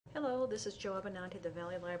this is Joe Avenatti, the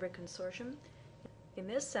Valley Library Consortium. In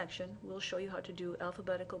this section, we'll show you how to do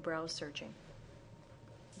alphabetical browse searching.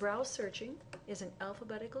 Browse searching is an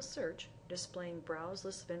alphabetical search displaying browse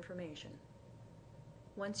lists of information.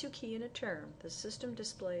 Once you key in a term, the system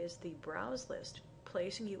displays the browse list,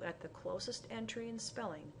 placing you at the closest entry in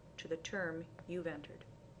spelling to the term you've entered.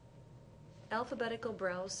 Alphabetical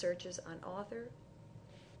browse searches on author,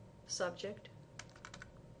 subject,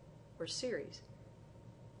 or series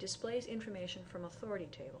displays information from authority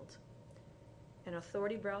tables. An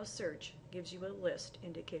authority browse search gives you a list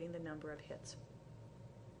indicating the number of hits.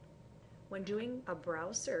 When doing a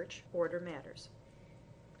browse search, order matters.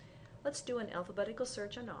 Let's do an alphabetical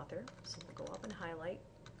search on author. So we'll go up and highlight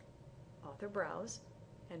author browse,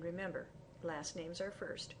 and remember, last names are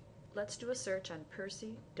first. Let's do a search on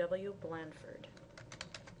Percy W. Blandford.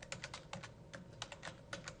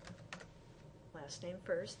 Last name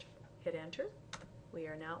first, hit enter. We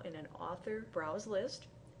are now in an author browse list,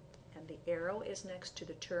 and the arrow is next to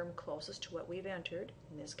the term closest to what we've entered.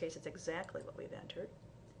 In this case, it's exactly what we've entered,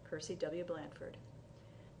 Percy W. Blandford.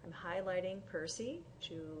 I'm highlighting Percy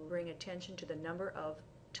to bring attention to the number of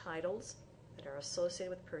titles that are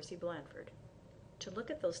associated with Percy Blandford. To look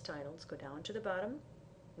at those titles, go down to the bottom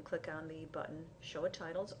and click on the button Show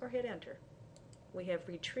Titles or hit enter. We have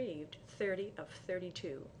retrieved 30 of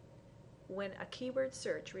 32. When a keyword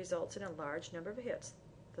search results in a large number of hits,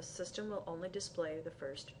 the system will only display the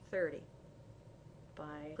first 30.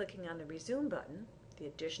 By clicking on the Resume button, the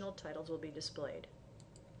additional titles will be displayed.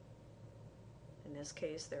 In this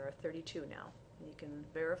case, there are 32 now. And you can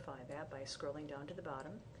verify that by scrolling down to the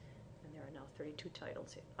bottom, and there are now 32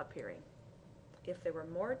 titles appearing. If there were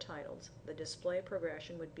more titles, the display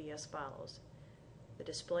progression would be as follows. The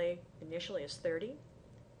display initially is 30,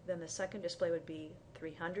 then the second display would be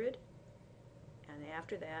 300, and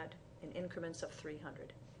after that, in increments of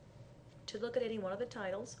 300. To look at any one of the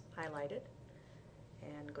titles, highlight it,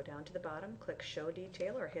 and go down to the bottom, click Show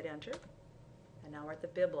Detail or hit enter, and now we're at the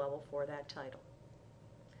bib level for that title.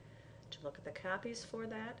 To look at the copies for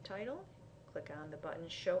that title, click on the button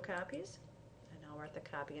Show Copies, and now we're at the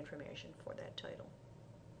copy information for that title.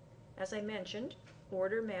 As I mentioned,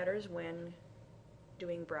 order matters when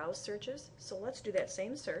doing browse searches, so let's do that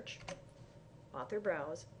same search, author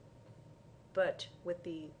browse, but with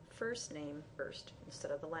the first name first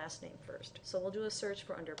instead of the last name first. So we'll do a search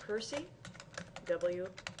for under Percy W.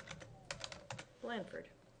 Blandford.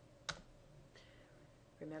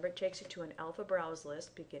 Remember, it takes you to an alpha browse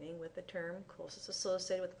list beginning with the term closest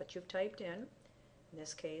associated with what you've typed in. In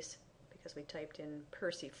this case, because we typed in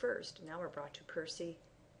Percy first, now we're brought to Percy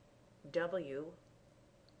W,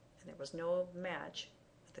 and there was no match.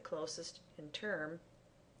 The closest in term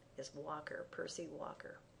is Walker, Percy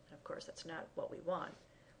Walker. And of course, that's not what we want.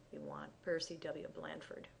 We want Percy W.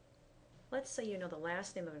 Blandford. Let's say you know the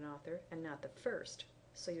last name of an author and not the first.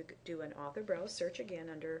 So you could do an author browse search again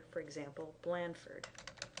under, for example, Blandford.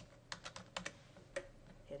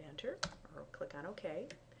 Hit enter or click on OK.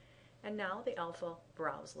 And now the alpha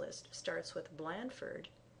browse list starts with Blandford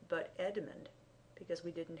but Edmund, because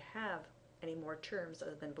we didn't have any more terms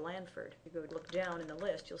other than Blandford. If you go look down in the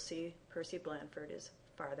list, you'll see Percy Blandford is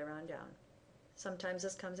farther on down. Sometimes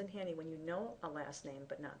this comes in handy when you know a last name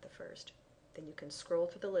but not the first. Then you can scroll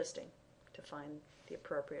through the listing to find the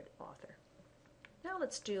appropriate author. Now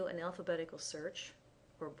let's do an alphabetical search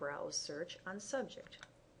or browse search on subject.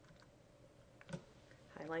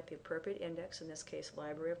 Highlight the appropriate index, in this case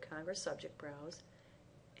Library of Congress subject browse,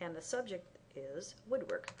 and the subject is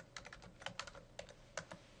woodwork.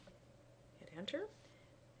 Hit enter,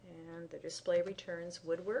 and the display returns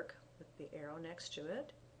woodwork with the arrow next to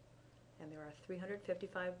it, and there are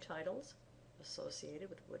 355 titles associated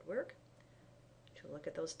with woodwork. To look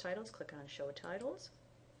at those titles, click on Show Titles.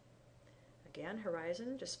 Again,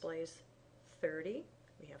 Horizon displays 30.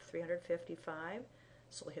 We have 355,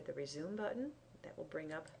 so we'll hit the Resume button. That will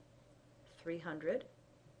bring up 300.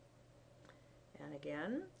 And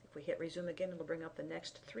again, if we hit Resume again, it'll bring up the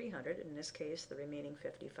next 300, in this case, the remaining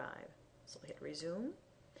 55. So we'll hit Resume,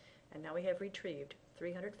 and now we have retrieved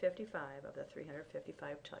 355 of the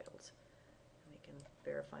 355 titles. And we can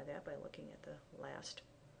verify that by looking at the last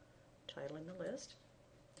title in the list.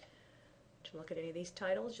 To look at any of these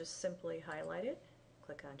titles, just simply highlight it,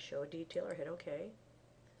 click on Show Detail or hit OK,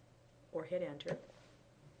 or hit Enter.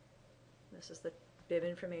 This is the bib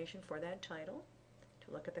information for that title.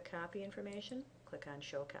 To look at the copy information, click on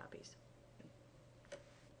Show Copies.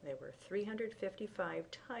 There were 355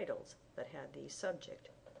 titles that had the subject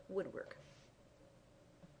woodwork.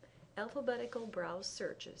 Alphabetical browse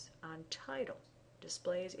searches on title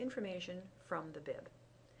displays information from the bib.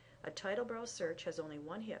 A title browse search has only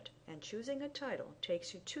one hit, and choosing a title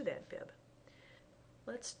takes you to that bib.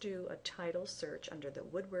 Let's do a title search under the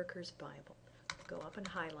Woodworker's Bible. Go up and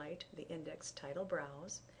highlight the index Title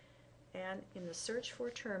Browse, and in the Search for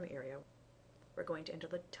Term area, we're going to enter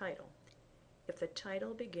the title. If the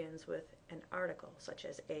title begins with an article, such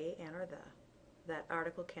as a, an, or the, that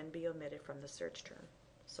article can be omitted from the search term.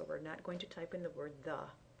 So we're not going to type in the word the.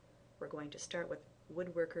 We're going to start with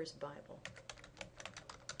Woodworker's Bible.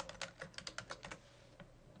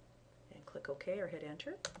 And click OK or hit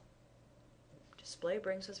Enter. Display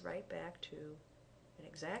brings us right back to an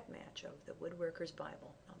exact match of the Woodworker's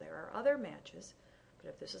Bible. Now there are other matches, but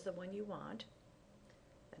if this is the one you want,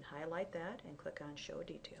 then highlight that and click on Show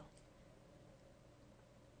Detail.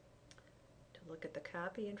 To look at the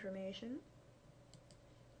copy information,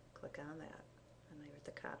 click on that, and there's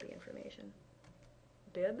the copy information.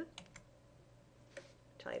 Bib,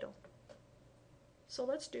 title. So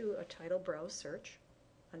let's do a title browse search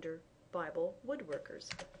under Bible Woodworkers.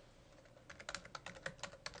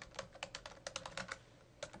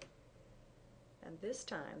 And this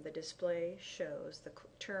time the display shows the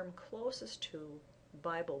term closest to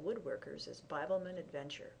Bible Woodworkers is Bibleman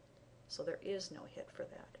Adventure. So there is no hit for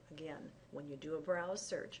that. Again, when you do a browse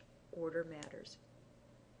search, order matters.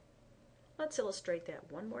 Let's illustrate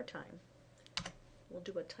that one more time. We'll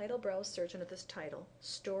do a title browse search under this title,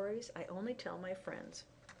 Stories I Only Tell My Friends.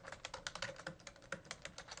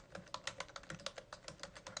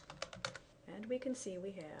 And we can see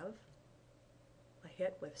we have a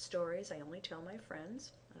hit with Stories I Only Tell My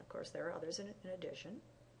Friends. And of course there are others in addition.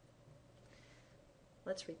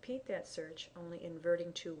 Let's repeat that search, only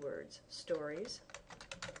inverting two words. Stories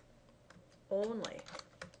only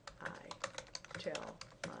I tell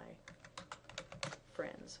my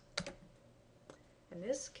friends. In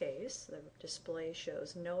this case, the display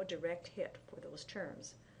shows no direct hit for those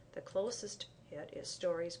terms. The closest hit is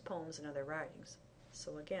stories, poems, and other writings.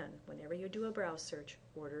 So again, whenever you do a browse search,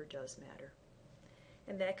 order does matter.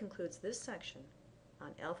 And that concludes this section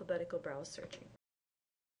on alphabetical browse searching.